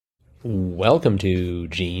Welcome to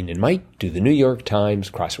Gene and Mike do the New York Times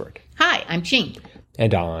crossword. Hi, I'm Jean.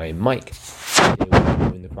 And I'm Mike. Today we're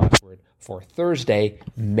doing the crossword for Thursday,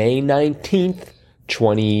 May 19th,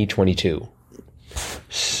 2022.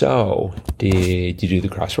 So, did you do the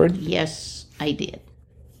crossword? Yes, I did.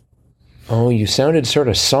 Oh, you sounded sort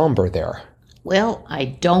of somber there. Well, I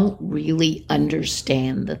don't really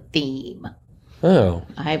understand the theme. Oh.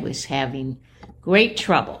 I was having great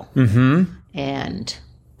trouble. Mm-hmm. And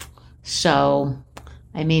so,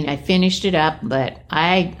 I finished it up, but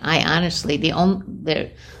I honestly,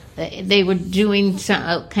 they were doing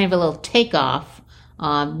some kind of a little takeoff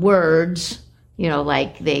on words,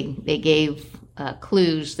 like they gave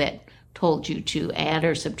clues that told you to add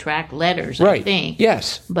or subtract letters, Right. I think.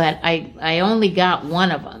 Yes. But I only got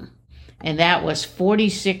one of them, and that was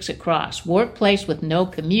 46 across. Workplace with no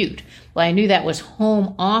commute. Well, I knew that was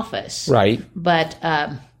home office. Right.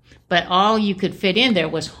 But all you could fit in there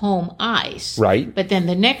was home ice. Right. But then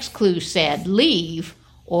the next clue said leave,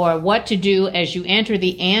 or what to do as you enter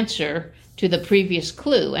the answer to the previous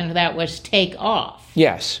clue, and that was take off.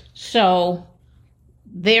 Yes. So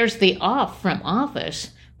there's the off from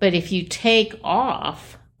office, but if you take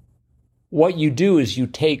off... What you do is you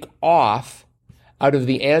take off out of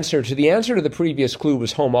the answer to the previous clue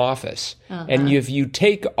was home office. Uh-huh. And if you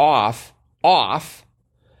take off,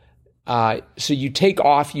 so you take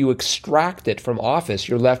off, you extract it from office,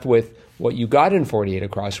 you're left with what you got in 48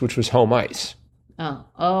 across, which was home ice.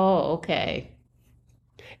 Oh, okay.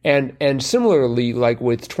 And similarly, like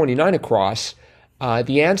with 29 across,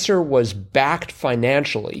 the answer was backed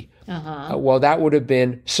financially. Uh-huh. Well, that would have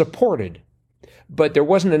been supported. But there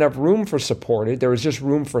wasn't enough room for supported. There was just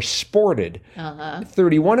room for sported. Uh-huh.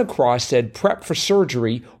 31 across said prep for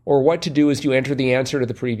surgery, or what to do as you enter the answer to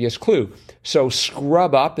the previous clue. So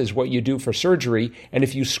scrub up is what you do for surgery. And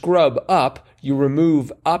if you scrub up, you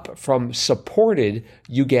remove up from supported,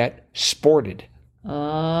 you get sported.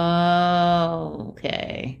 Oh,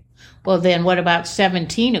 okay. Well, then what about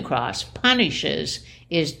 17 across? Punishes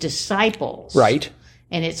is disciples. Right.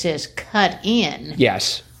 And it says cut in.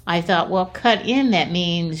 Yes. I thought, well, cut in, that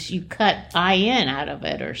means you cut IN out of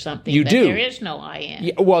it or something. You but do. There is no IN.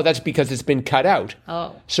 Yeah, well, that's because it's been cut out.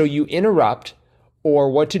 Oh. So you interrupt, or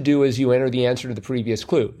what to do is you enter the answer to the previous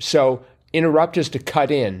clue. So interrupt is to cut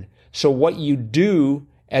in. So what you do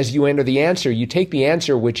as you enter the answer, you take the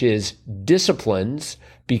answer, which is disciplines,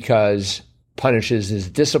 because punishes is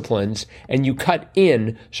disciplines, and you cut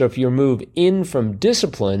in. So if you remove in from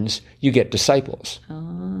disciplines, you get disciples.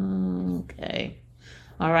 Oh, okay.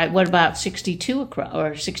 All right. What about 62 across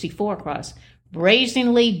or 64 across?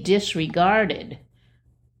 Brazenly disregarded.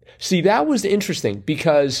 See, that was interesting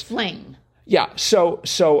because Fling. yeah. So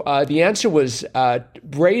the answer was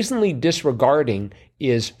brazenly disregarding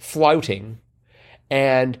is flouting,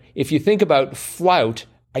 and if you think about flout,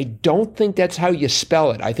 I don't think that's how you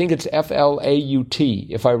spell it. I think it's F-L-A-U-T,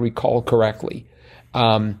 if I recall correctly.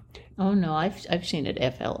 Oh no, I've seen it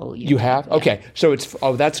FLOU. You have? Yeah. Okay. So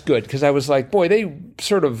that's good, because I was like, boy, they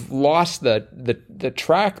sort of lost the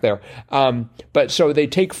track there. But so they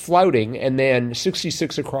take flouting, and then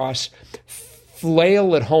 66 across,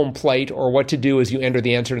 flail at home plate, or what to do as you enter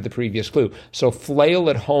the answer to the previous clue. So flail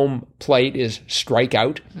at home plate is strike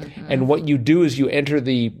out, and what you do is you enter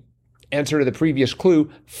the answer to the previous clue,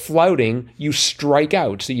 flouting, you strike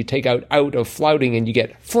out. So you take out of flouting and you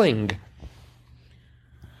get fling.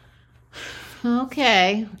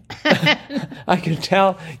 Okay. I can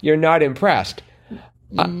tell you're not impressed.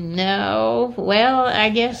 No. Well, I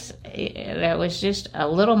guess that was just a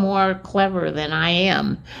little more clever than I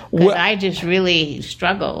am. Because I just really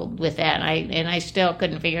struggled with that. And I still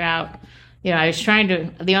couldn't figure out, I was trying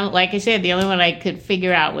to, like I said, the only one I could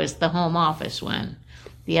figure out was the home office one.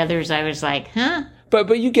 The others I was like, huh?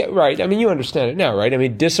 But you get right. I mean, you understand it now, right? I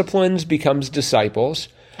mean, disciplines becomes disciples.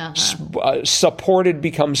 Supported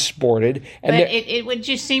becomes sported. And but it would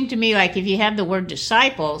just seem to me like if you have the word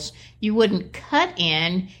disciples, you wouldn't cut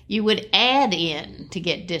in, you would add in to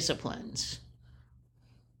get disciplines.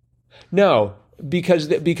 No, because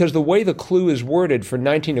the way the clue is worded for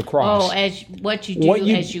 19 across. Oh, as what you do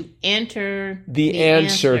as you enter the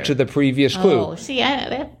answer to the previous clue. Oh, see,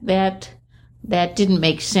 that didn't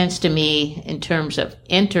make sense to me in terms of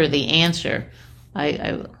enter the answer.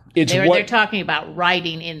 They're talking about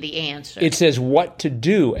writing in the answer. It says what to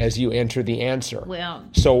do as you enter the answer. Well,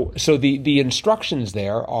 so the instructions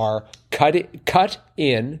there are cut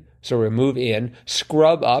in, so remove in,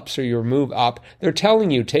 scrub up, so you remove up. They're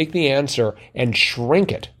telling you take the answer and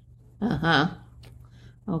shrink it.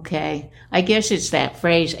 Okay. I guess it's that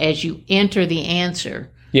phrase as you enter the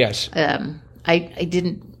answer. Yes. I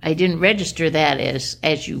didn't I didn't register that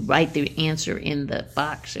as you write the answer in the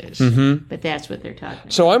boxes. But that's what they're talking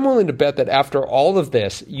about. So I'm willing to bet that after all of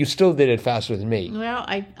this, you still did it faster than me. Well,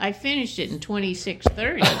 I finished it in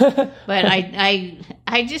 26:30, but I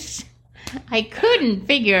couldn't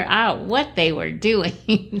figure out what they were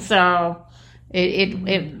doing. So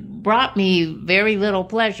it brought me very little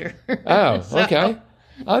pleasure. Oh, okay.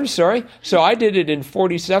 I'm sorry. So I did it in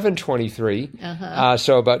 47:23,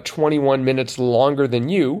 so about 21 minutes longer than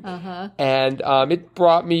you, and it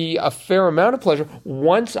brought me a fair amount of pleasure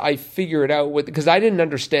once I figured out because I didn't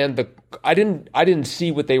understand I didn't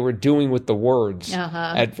see what they were doing with the words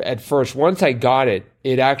at first. Once I got it,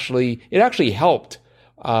 it actually helped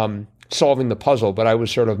solving the puzzle, but I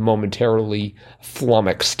was sort of momentarily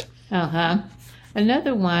flummoxed.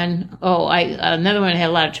 Another one I had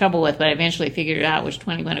a lot of trouble with, but I eventually figured it out, was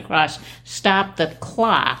 21 across. Stop the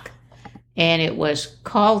clock, and it was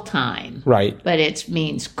call time. Right. But it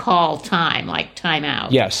means call time, like time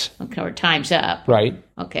out. Yes. Okay, or time's up. Right.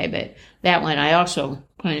 Okay, but that one I also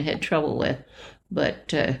kind of had trouble with.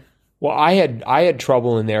 But well, I had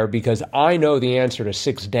trouble in there because I know the answer to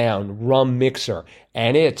 6 down, rum mixer,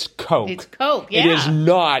 and it's Coke. It's Coke, yeah. It is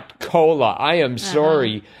not cola. I am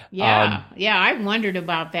sorry. Yeah, I wondered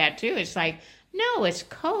about that too. It's like, no, it's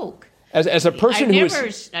Coke. As a person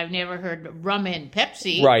I've never heard rum and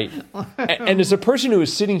Pepsi. Right. And as a person who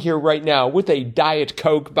is sitting here right now with a Diet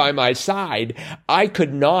Coke by my side, I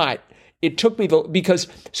could not. It took me because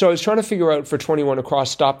I was trying to figure out for 21 across,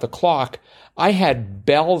 stop the clock. I had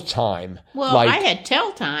bell time. Well, I had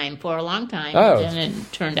tell time for a long time. Oh. And then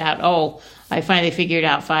it turned out, I finally figured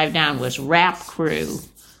out 5 down was Rap Crew,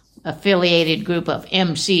 affiliated group of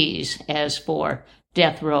MCs, as for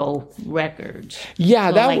Death Row Records. Yeah,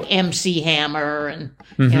 so like MC Hammer, and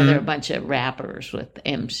there are a bunch of rappers with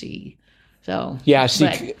MC. So yeah,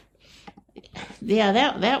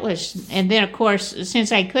 that was, and then of course,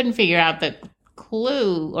 since I couldn't figure out the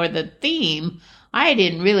clue or the theme, I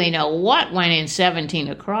didn't really know what went in 17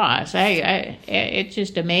 across. It's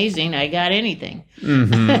just amazing I got anything.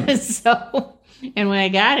 So, and when I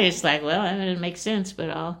got it, it's like, well, that doesn't make sense, but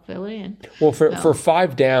I'll fill it in. Well, for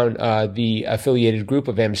 5 down, the affiliated group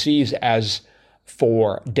of MCs, as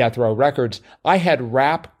for Death Row Records, I had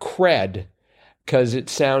Rap Cred because it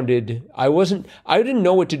sounded, I didn't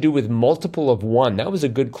know what to do with multiple of one. That was a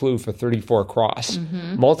good clue for 34 across.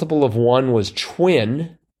 Multiple of one was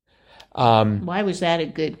twin. Why was that a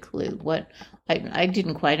good clue? I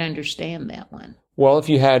didn't quite understand that one. Well, if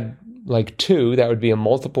you had like 2, that would be a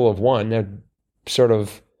multiple of 1. That sort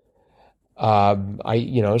of,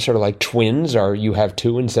 sort of like twins, or you have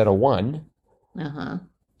 2 instead of 1. I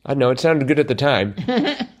don't know. It sounded good at the time.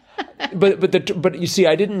 But you see,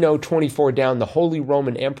 I didn't know 24 down, the Holy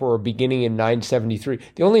Roman Emperor beginning in 973.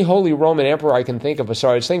 The only Holy Roman Emperor I can think of. So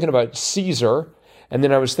I was thinking about Caesar. And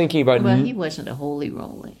then I was thinking about... Well, he wasn't a Holy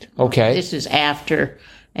Roman. Okay. This is after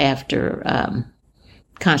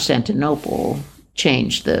Constantinople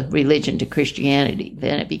changed the religion to Christianity.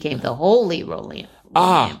 Then it became the Holy Roman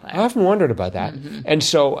Empire. I often wondered about that. And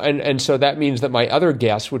so that means that my other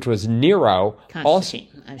guess, which was Nero...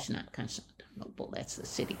 Constantine. It's not Constantinople. That's the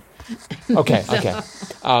city. Okay, okay.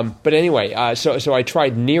 But anyway, so I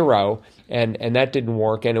tried Nero, and that didn't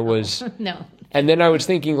work, and it was... No. And then I was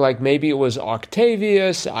thinking, like, maybe it was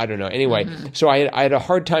Octavius. I don't know. Anyway, so I had a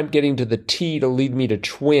hard time getting to the T to lead me to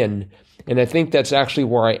twin. And I think that's actually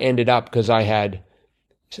where I ended up, because I had,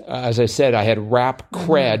 as I said, I had Rap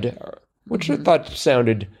Cred, which I thought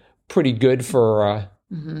sounded pretty good for,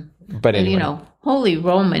 but anyway. And, Holy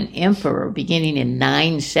Roman Emperor beginning in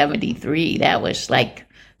 973, that was like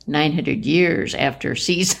 900 years after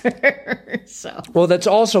Caesar. So. Well, that's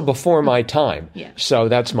also before my time. Yeah. So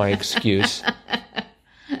that's my excuse.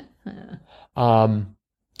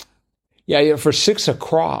 Yeah, for 6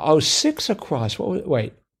 across. Oh, 6 across. What was,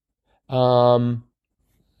 wait. I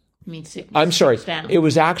mean, I'm sorry. Down. It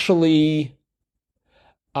was actually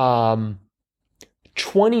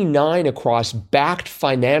 29 across, backed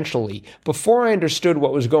financially. Before I understood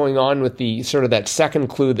what was going on with the sort of that second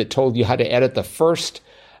clue that told you how to edit the first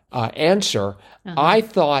answer, I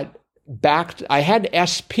thought backed. I had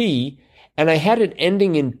SP, and I had it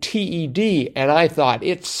ending in TED, and I thought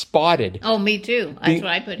it's spotted. Oh, me too. That's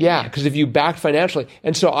what I put in Yeah, there. because if you backed financially.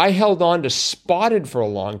 And so I held on to spotted for a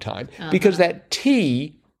long time because that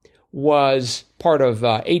T was part of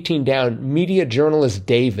 18 down, media journalist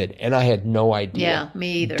David, and I had no idea. Yeah,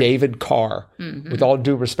 me either. David Carr. With all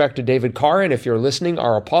due respect to David Carr, and if you're listening,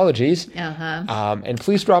 our apologies. And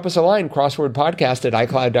please drop us a line,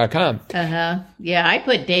 crosswordpodcast@icloud.com. Yeah, I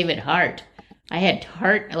put David Hart. I had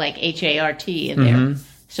Hart, like Hart in there.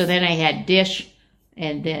 So then I had Dish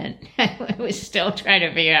And then I was still trying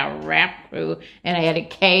to figure out rap crew, and I had a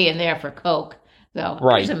K in there for Coke. So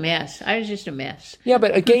Right. I was a mess. I was just a mess. Yeah,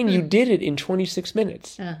 but again, you did it in 26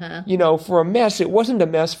 minutes. You know, for a mess, it wasn't a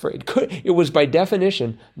mess for it was by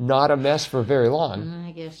definition not a mess for very long.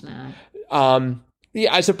 I guess not.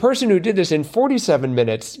 Yeah, as a person who did this in 47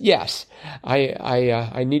 minutes, yes,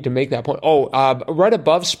 I need to make that point. Right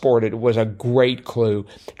above sport, it was a great clue.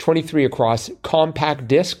 23 across, compact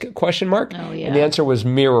disc, question mark? Oh, yeah. And the answer was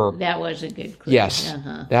mirror. That was a good clue. Yes,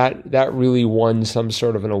 that really won some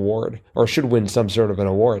sort of an award, or should win some sort of an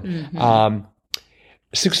award.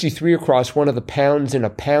 63 across, one of the pounds in a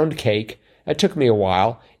pound cake. That took me a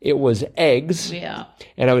while. It was eggs. Yeah.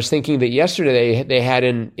 And I was thinking that yesterday they had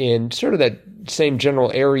in sort of that same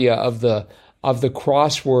general area of the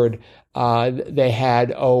crossword, they had,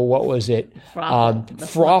 what was it?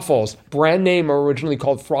 Froffles. Brand name originally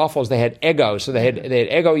called Froffles. They had Eggo. So they had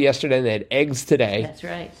Eggo yesterday and they had eggs today. That's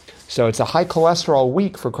right. So it's a high cholesterol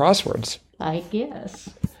week for crosswords. I guess.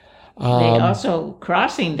 They also,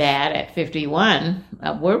 crossing that at 51,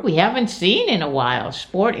 a word we haven't seen in a while,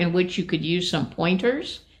 sport in which you could use some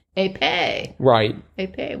pointers, épée. Right.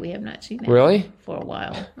 Épée, we have not seen that Really? for a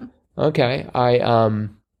while. Okay. I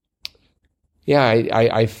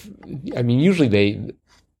mean, usually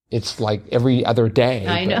it's like every other day.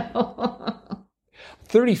 I know.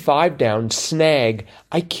 35 down, snag.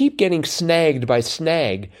 I keep getting snagged by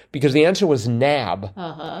snag because the answer was nab.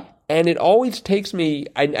 And it always takes me,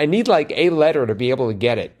 I need like a letter to be able to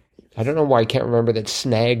get it. I don't know why I can't remember that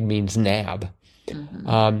snag means nab.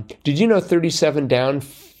 Did you know 37 down,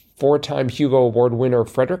 4-time Hugo Award winner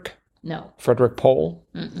Frederick? No. Frederick Pohl?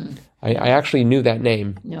 I actually knew that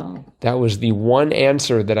name. No. That was the one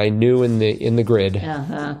answer that I knew in the grid.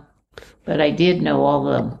 But I did know all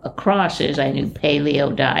the crosses. I knew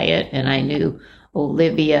paleo diet, and I knew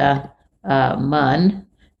Olivia Munn.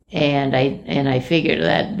 And I figured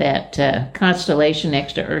that constellation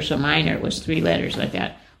next to Ursa Minor was 3 letters. I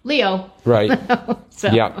got Leo. Right. So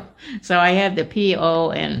I had the P, O,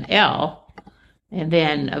 and L. And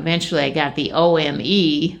then eventually I got the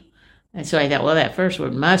OME. And so I thought, well, that first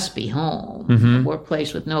word must be home. A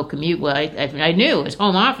workplace with no commute. Well, I knew it was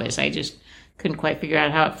home office. I just couldn't quite figure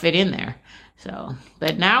out how it fit in there. So,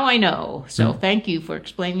 but now I know. So thank you for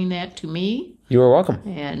explaining that to me. You are welcome.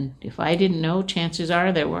 And if I didn't know, chances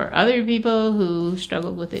are there were other people who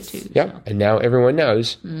struggled with it too. Yep, So. and now everyone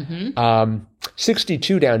knows.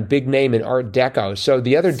 62 down, big name in Art Deco. So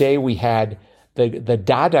the other day we had the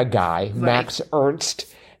Dada guy, Max Ernst,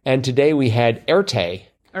 and today we had Erte.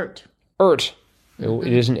 Ert. It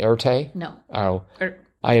isn't Erte? No. Oh. Ert.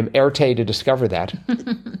 I am Erte to discover that.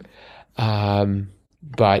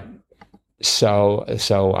 But so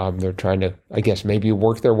they're trying to, I guess, maybe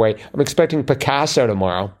work their way. I'm expecting Picasso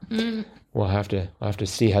tomorrow. We'll have to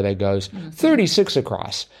see how that goes. 36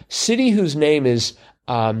 across. City whose name is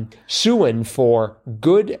Siouan for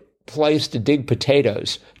good place to dig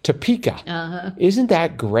potatoes. Topeka. Isn't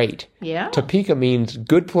that great? Yeah. Topeka means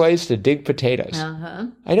good place to dig potatoes.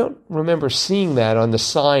 I don't remember seeing that on the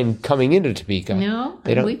sign coming into Topeka. No,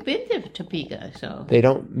 we've been to Topeka, so. They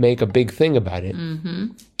don't make a big thing about it.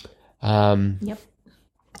 Yep.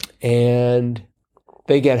 And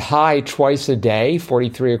they get high twice a day.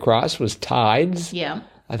 43 across was tides. Yeah.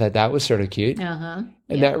 I thought that was sort of cute. And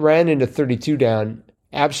that ran into 32 down.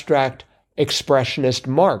 Abstract expressionist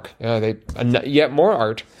Mark. Yet more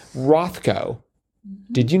art. Rothko.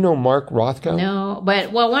 Did you know Mark Rothko? No,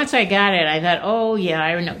 but once I got it, I thought, oh yeah,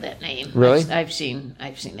 I know that name. Really? I've seen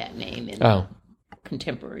that name in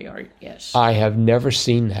contemporary art. Yes. I have never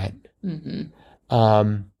seen that.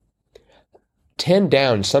 10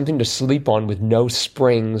 down, something to sleep on with no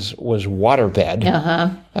springs was waterbed.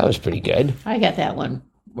 That was pretty good. I got that one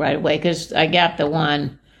right away because I got the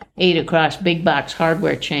one 8 across big box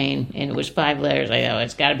hardware chain, and it was 5 letters. I thought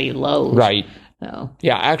it's got to be Lowe's. Right. So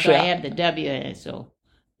yeah, actually, I had the W in it. So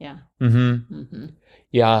yeah.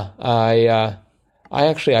 Yeah, I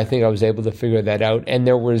think I was able to figure that out, and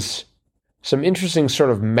there was some interesting sort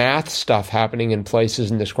of math stuff happening in places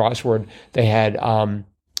in this crossword. They had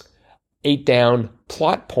 8 down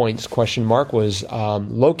plot points question mark was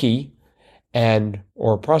Loki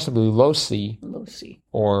or possibly Loci.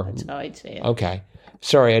 Or that's how I'd say it. Okay.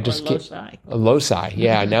 Sorry, I just Loci.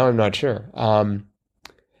 Yeah, now I'm not sure.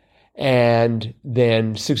 And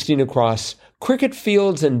then 16 across, cricket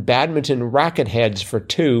fields and badminton racket heads for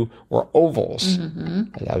 2 were ovals.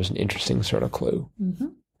 That was an interesting sort of clue.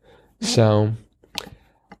 So,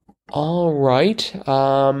 all right.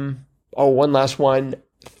 One last one.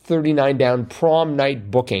 39 down, prom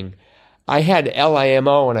night booking. I had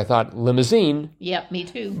LIMO and I thought limousine, Yep, me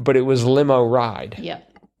too. but it was limo ride. Yep.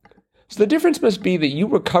 So the difference must be that you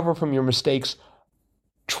recover from your mistakes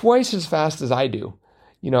twice as fast as I do.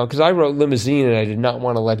 Because I wrote limousine and I did not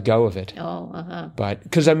want to let go of it. Oh, uh-huh. But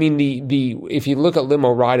because I mean the if you look at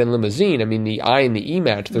limo ride and limousine, I mean the I and the E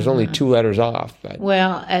match, there's only 2 letters off. But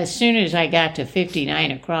Well, as soon as I got to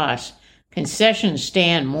 59 across, concession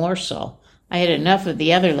stand morsel, I had enough of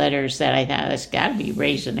the other letters that I thought it's got to be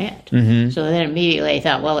raisinette. Mm-hmm. So then immediately I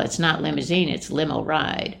thought, well, it's not limousine, it's limo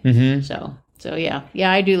ride. Mm-hmm. So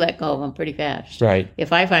yeah, I do let go of them pretty fast. Right.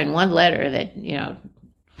 If I find one letter that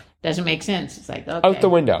doesn't make sense, it's like, okay, Out the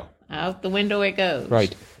window. Out the window it goes.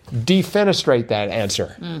 Right. Defenestrate that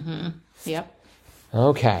answer. Mm-hmm. Yep.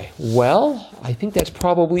 Okay. Well, I think that's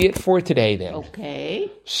probably it for today then.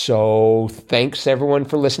 Okay. So thanks everyone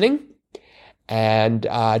for listening. And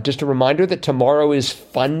just a reminder that tomorrow is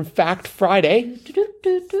Fun Fact Friday.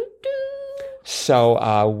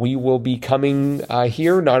 So we will be coming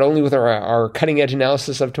here not only with our cutting edge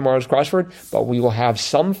analysis of tomorrow's crossword, but we will have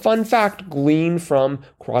some fun fact gleaned from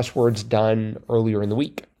crosswords done earlier in the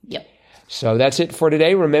week. Yep. So that's it for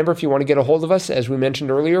today. Remember, if you want to get a hold of us, as we mentioned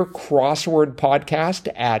earlier,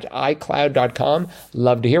 crosswordpodcast@icloud.com.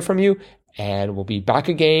 Love to hear from you, and we'll be back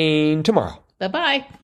again tomorrow. Bye-bye.